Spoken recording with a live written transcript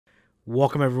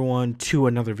Welcome everyone to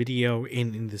another video.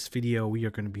 In this video we are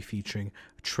going to be featuring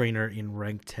a trainer in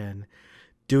rank 10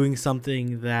 doing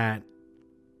something that,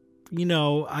 you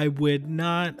know, I would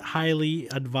not highly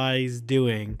advise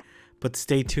doing, but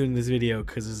stay tuned in this video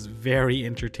because it's very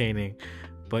entertaining.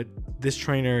 But this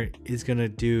trainer is going to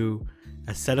do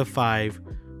a set of 5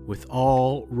 with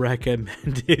all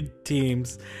recommended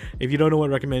teams. If you don't know what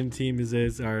recommended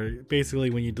teams are basically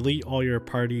when you delete all your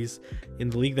parties in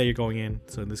the league that you're going in.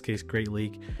 So in this case, Great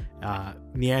League,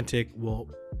 Niantic will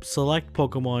select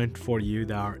Pokemon for you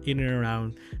that are in and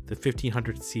around the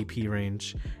 1500 CP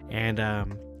range. And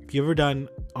if you've ever done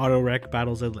auto rec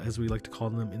battles, as we like to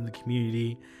call them in the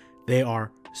community, they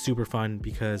are super fun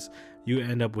because you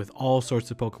end up with all sorts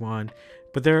of Pokemon,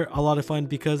 but they're a lot of fun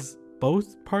because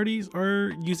both parties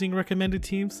are using recommended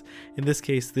teams. In this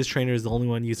case, this trainer is the only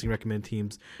one using recommended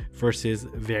teams versus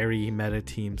very meta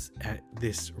teams at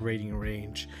this rating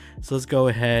range. So let's go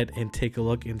ahead and take a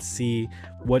look and see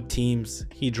what teams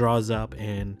he draws up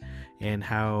and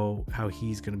how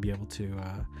he's going to be able to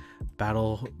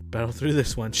battle through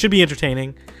this one. Should be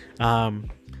entertaining.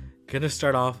 Gonna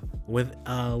start off with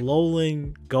a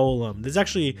Alolan Golem. This is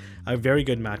actually a very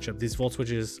good matchup. These volt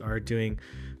switches are doing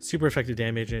super effective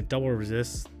damage and double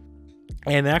resist,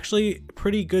 and actually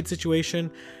pretty good situation.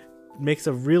 Makes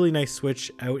a really nice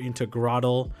switch out into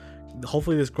Grottle.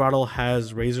 Hopefully this Grottle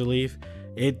has Razor Leaf.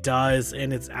 It does,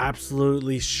 and it's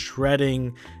absolutely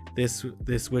shredding this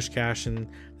Wishcash, and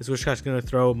this Wishcash is going to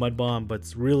throw a Mud Bomb, but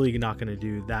it's really not going to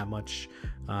do that much.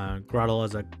 Grottle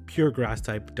as a pure grass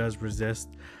type does resist,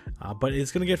 but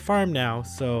it's going to get farmed now.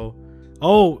 So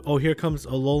oh, here comes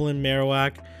Alolan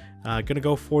Marowak. Gonna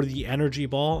go for the Energy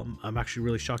Ball. I'm actually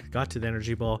really shocked it got to the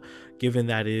Energy Ball, given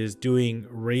that it is doing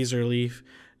Razor Leaf,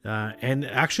 and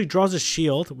actually draws a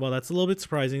shield. Well, that's a little bit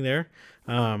surprising there.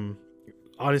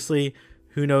 Honestly,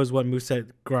 who knows what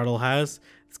moveset Grottle has.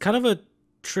 It's kind of a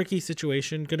tricky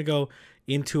situation. Gonna go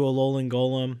into Alolan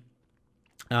Golem.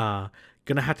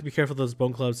 Gonna have to be careful of those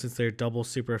Bone Clubs since they're double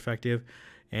super effective,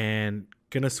 and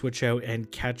gonna switch out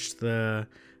and catch the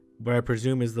what I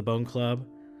presume is the Bone Club.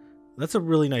 That's a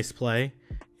really nice play.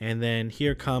 And then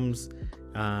here comes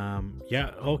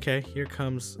here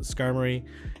comes Skarmory.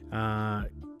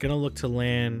 Gonna look to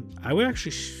land. I would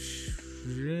actually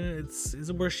is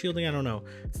it worth shielding? I don't know,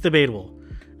 it's debatable,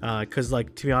 because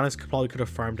like, to be honest, probably could have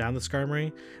farmed down the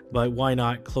Skarmory, but why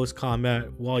not? Close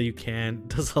combat while you can.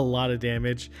 Does a lot of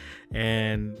damage,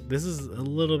 and this is a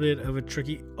little bit of a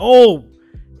tricky.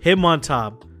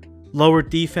 Hitmontop, lower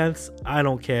defense, I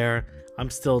don't care, I'm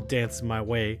still dancing my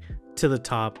way to the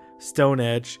top. Stone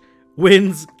Edge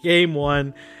wins game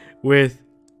 1 with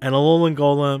an Alolan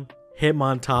Golem,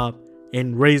 Hitmontop,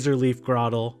 and Razor Leaf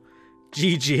Grottle.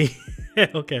 GG.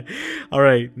 Okay, all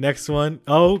right, next one.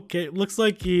 Okay, looks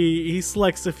like he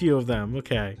selects a few of them.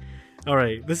 Okay, all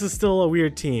right, this is still a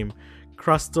weird team.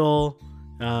 Crustle,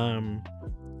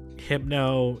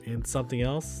 Hypno, and something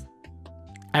else.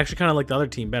 I actually kind of like the other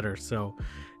team better. So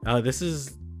this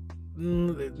is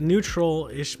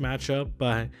neutral-ish matchup,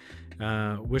 but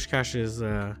Wishcash is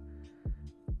or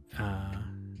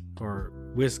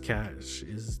Wishcash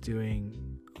is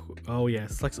doing. Oh yeah,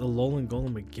 selects Alolan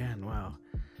Golem again. Wow.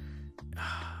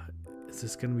 Is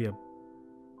this gonna be a?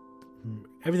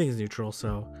 Everything is neutral,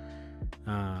 so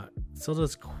still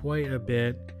does quite a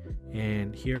bit.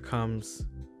 And here comes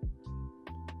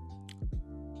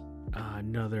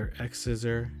another X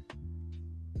Scissor.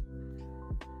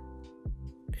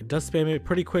 It does spam it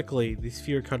pretty quickly. These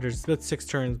fewer counters, it's about 6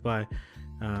 turns, but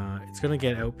it's gonna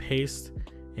get outpaced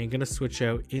and gonna switch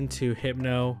out into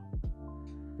Hypno,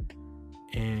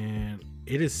 and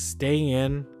it is staying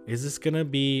in. Is this gonna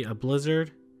be a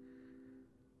Blizzard?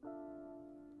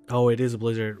 Oh, it is a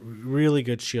Blizzard. Really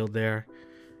good shield there,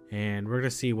 and we're gonna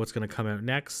see what's gonna come out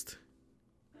next.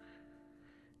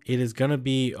 It is gonna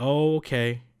be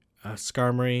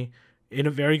Skarmory in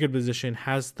a very good position,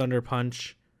 has Thunder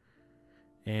Punch.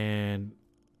 And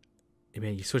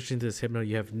man, you switch into this Hypno,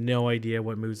 you have no idea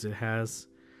what moves it has,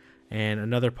 and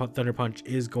another Thunder Punch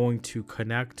is going to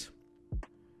connect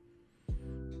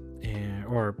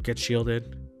or get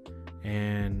shielded,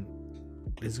 and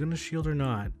is going to shield or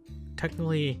not.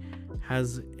 Technically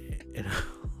has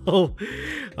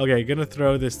okay, gonna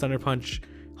throw this Thunder Punch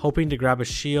hoping to grab a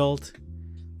shield.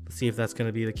 Let's see if that's going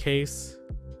to be the case.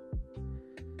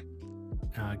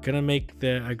 Gonna make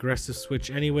the aggressive switch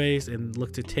anyways and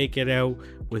look to take it out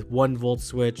with 1 volt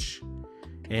switch.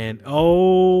 And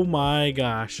oh my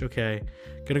gosh, okay,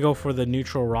 gonna go for the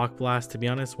neutral Rock Blast. To be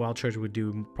honest, Wild Charge would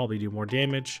probably do more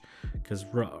damage because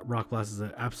Rock Blast is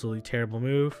an absolutely terrible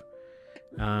move.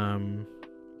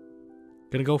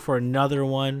 Gonna go for another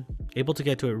one. Able to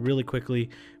get to it really quickly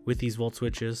with these volt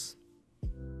switches.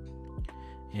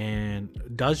 And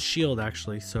does shield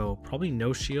actually, so probably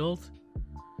no shield.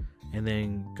 And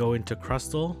then go into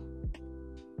Crustle.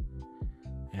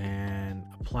 And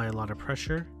apply a lot of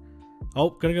pressure.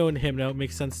 Oh, gonna go into Hypno.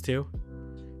 Makes sense too.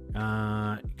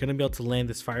 Gonna be able to land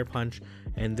this Fire Punch.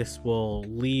 And this will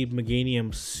leave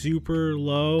Meganium super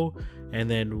low. And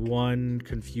then one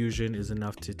Confusion is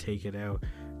enough to take it out.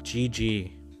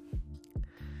 GG.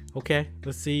 Okay,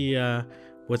 let's see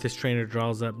what this trainer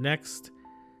draws up next.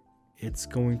 It's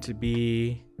going to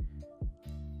be...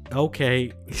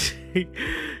 Okay.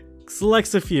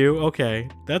 Selects a few. Okay,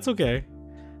 that's okay.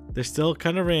 They're still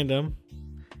kind of random.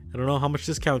 I don't know how much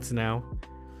this counts now.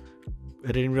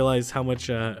 I didn't realize how much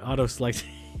auto select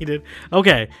he did.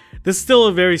 Okay, this is still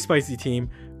a very spicy team.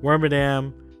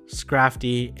 Wormadam,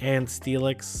 Scrafty, and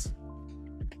Steelix.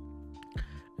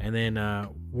 And then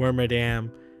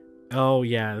Wormadam. Oh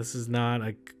yeah, this is not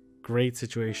a great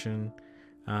situation.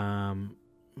 Was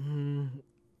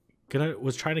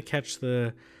trying to catch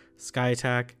the Sky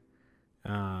Attack.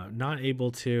 Not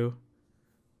able to.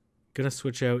 Gonna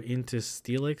switch out into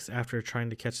Steelix after trying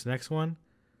to catch the next one.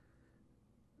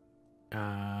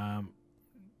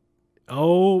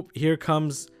 Oh, here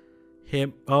comes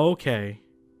him. Oh, okay.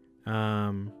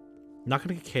 Not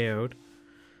gonna get KO'd.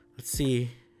 Let's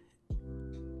see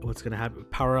what's gonna happen.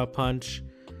 Power up punch.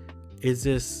 Is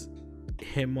this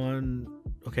him on?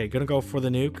 Okay, gonna go for the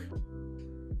nuke.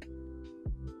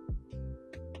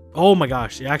 Oh my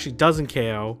gosh, it actually doesn't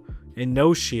KO and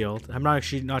no shield. I'm not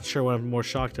sure what I'm more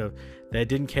shocked of, that it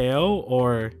didn't KO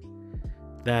or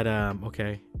that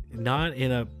okay, not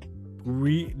in a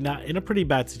pretty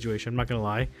bad situation. I'm not gonna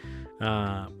lie.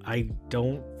 I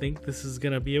don't think this is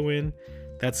gonna be a win.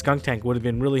 That Skunk Tank would have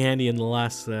been really handy in the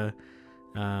last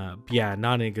yeah,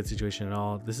 not in a good situation at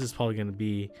all. This is probably gonna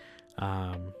be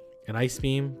an Ice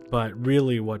Beam, but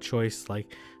really what choice?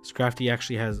 Like, Scrafty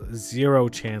actually has 0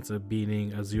 chance of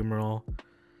beating Azumarill.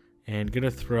 And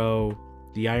gonna throw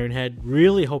the Iron Head,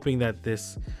 really hoping that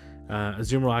this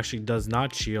Azumarill actually does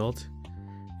not shield.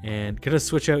 And gonna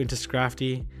switch out into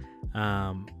Scrafty.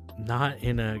 Not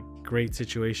in a great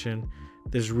situation.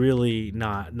 There's really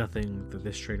nothing that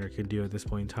this trainer can do at this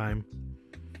point in time.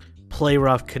 Play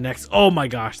Rough connects. Oh my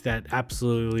gosh, that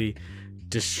absolutely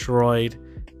destroyed.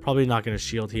 Probably not going to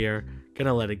shield here.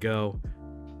 Gonna let it go.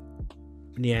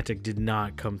 Niantic did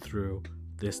not come through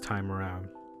this time around.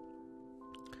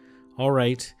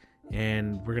 Alright,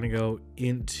 and we're going to go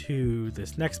into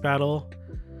this next battle.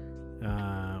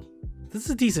 This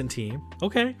is a decent team.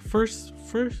 Okay, first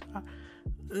this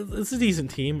is a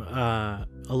decent team.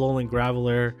 Alolan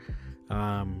Graveler,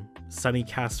 Sunny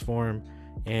Castform,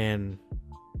 and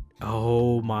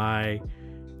oh my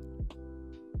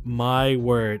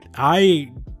word,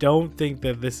 I don't think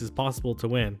that this is possible to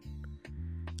win.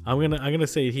 I'm gonna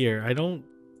say it here. I don't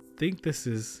think this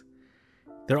is.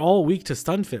 They're all weak to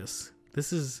Stunfisk.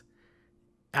 This is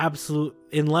absolute,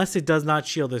 unless it does not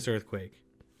shield this Earthquake.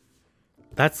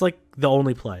 That's like the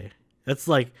only play. That's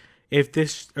like, if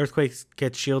this Earthquake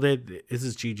gets shielded, this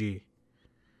is GG.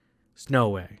 There's no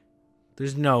way.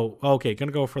 There's no. Okay,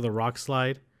 gonna go for the Rock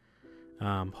Slide.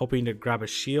 Hoping to grab a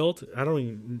shield. I don't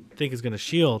even think it's gonna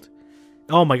shield.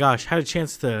 Oh my gosh, had a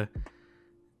chance to.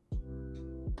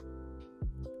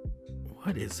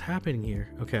 What is happening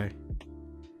here? Okay.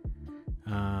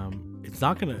 It's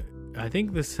not gonna. I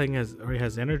think this thing already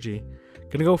has energy.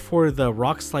 Gonna go for the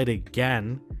Rock Slide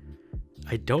again.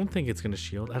 I don't think it's gonna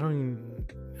shield. I don't even.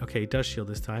 Okay, it does shield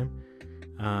this time.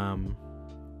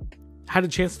 Had a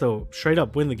chance though, straight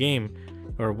up win the game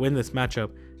or win this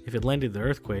matchup if it landed the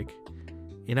Earthquake.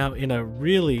 You know, in a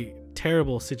really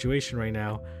terrible situation right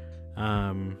now.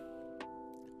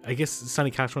 I guess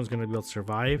Sunny Castform is going to be able to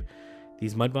survive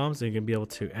these Mud Bombs. They're going to be able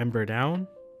to Ember down.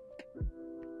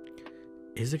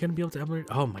 Is it going to be able to Ember?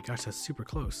 Oh my gosh, that's super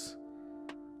close.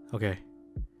 Okay.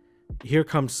 Here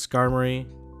comes Skarmory.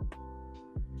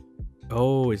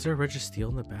 Oh, is there a Registeel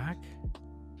in the back?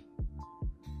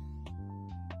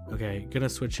 Okay, gonna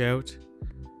switch out.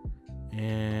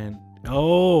 And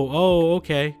oh,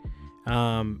 okay.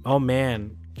 Oh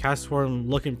man, Castform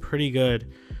looking pretty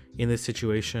good in this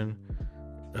situation.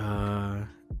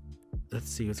 Let's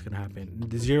see what's gonna happen.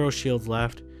 0 shields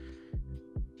left.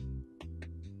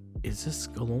 Is this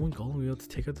Alolan Golem able to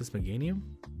take out this Meganium?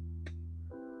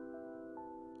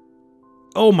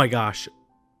 Oh my gosh,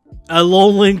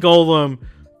 Alolan Golem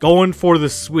going for the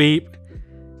sweep.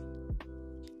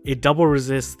 It double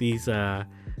resists these the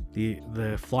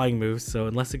flying moves, so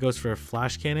unless it goes for a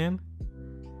Flash Cannon.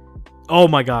 Oh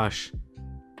my gosh.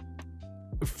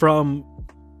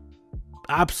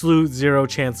 absolute zero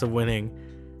chance of winning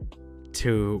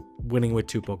to winning with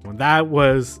 2 Pokemon. That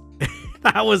was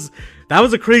that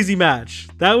was a crazy match.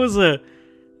 That was a,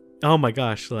 oh my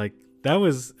gosh, like that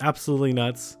was absolutely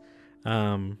nuts.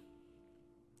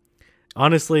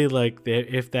 Honestly, like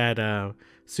if that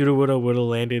Sudowoodo would have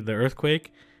landed the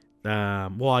Earthquake,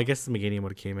 well, I guess the Meganium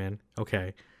would have came in.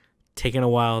 Okay, taking a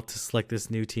while to select this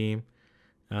new team.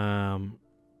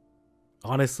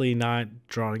 Honestly, not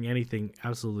drawing anything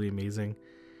absolutely amazing.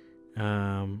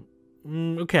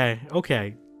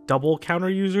 Okay. Double counter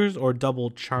users or double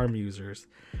charm users?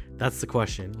 That's the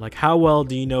question. Like, how well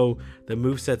do you know the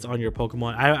movesets on your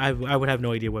Pokemon? I would have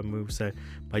no idea what moveset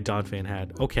my Donphan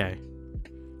had. Okay.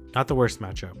 Not the worst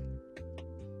matchup.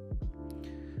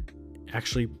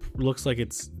 Actually, looks like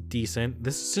it's decent.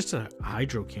 This is just a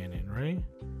Hydro Cannon, right?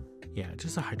 Yeah,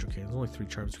 just a Hydro Cannon. There's only 3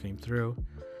 charms came through.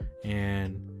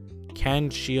 And can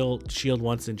shield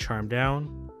once and charm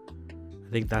down.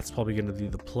 I think that's probably going to do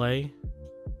the play.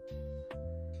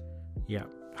 Yeah,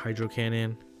 Hydro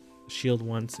Cannon, shield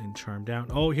once and charm down.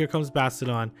 Oh, here comes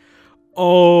Bastiodon.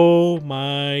 Oh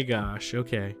my gosh.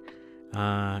 Okay.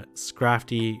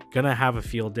 Scrafty gonna have a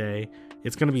field day.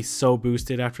 It's gonna be so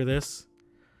boosted after this.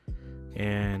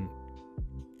 And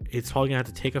it's probably gonna have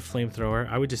to take a flamethrower.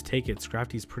 I would just take it.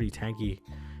 Scrafty's pretty tanky.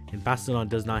 And Bastiodon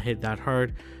does not hit that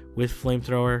hard. With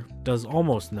flamethrower, does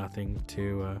almost nothing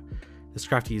to the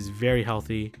Scrafty is very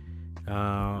healthy.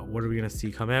 What are we gonna see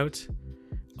come out?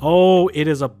 Oh, it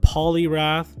is a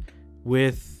Poliwrath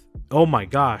with, oh my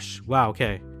gosh. Wow,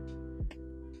 okay.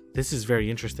 This is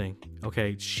very interesting.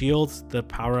 Okay, shields the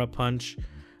power-up punch.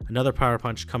 Another power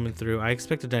punch coming through. I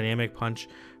expect a dynamic punch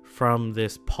from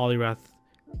this Poliwrath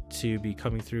to be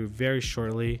coming through very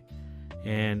shortly.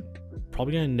 And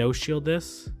probably gonna no-shield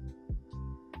this.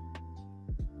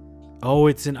 Oh,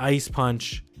 it's an ice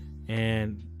punch.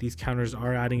 And these counters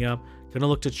are adding up. Gonna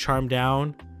look to charm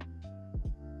down.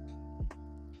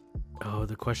 Oh,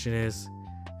 the question is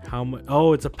how much?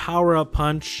 Oh, it's a power-up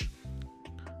punch.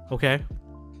 Okay.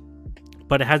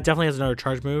 But it definitely has another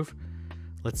charge move.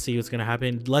 Let's see what's gonna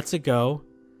happen. Lets it go.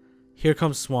 Here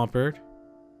comes Swampert.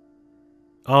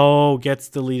 Oh, gets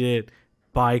deleted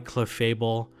by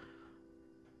Clefable.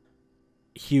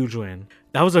 Huge win.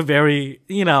 That was a very,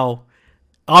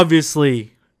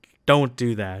 obviously don't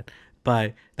do that.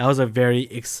 But that was a very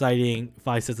exciting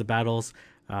 5 sets of battles.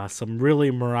 Some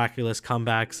really miraculous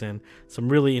comebacks and some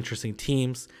really interesting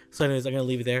teams. So anyways, I'm going to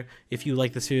leave it there. If you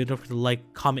like this video, don't forget to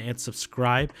like, comment, and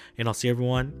subscribe. And I'll see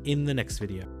everyone in the next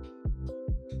video.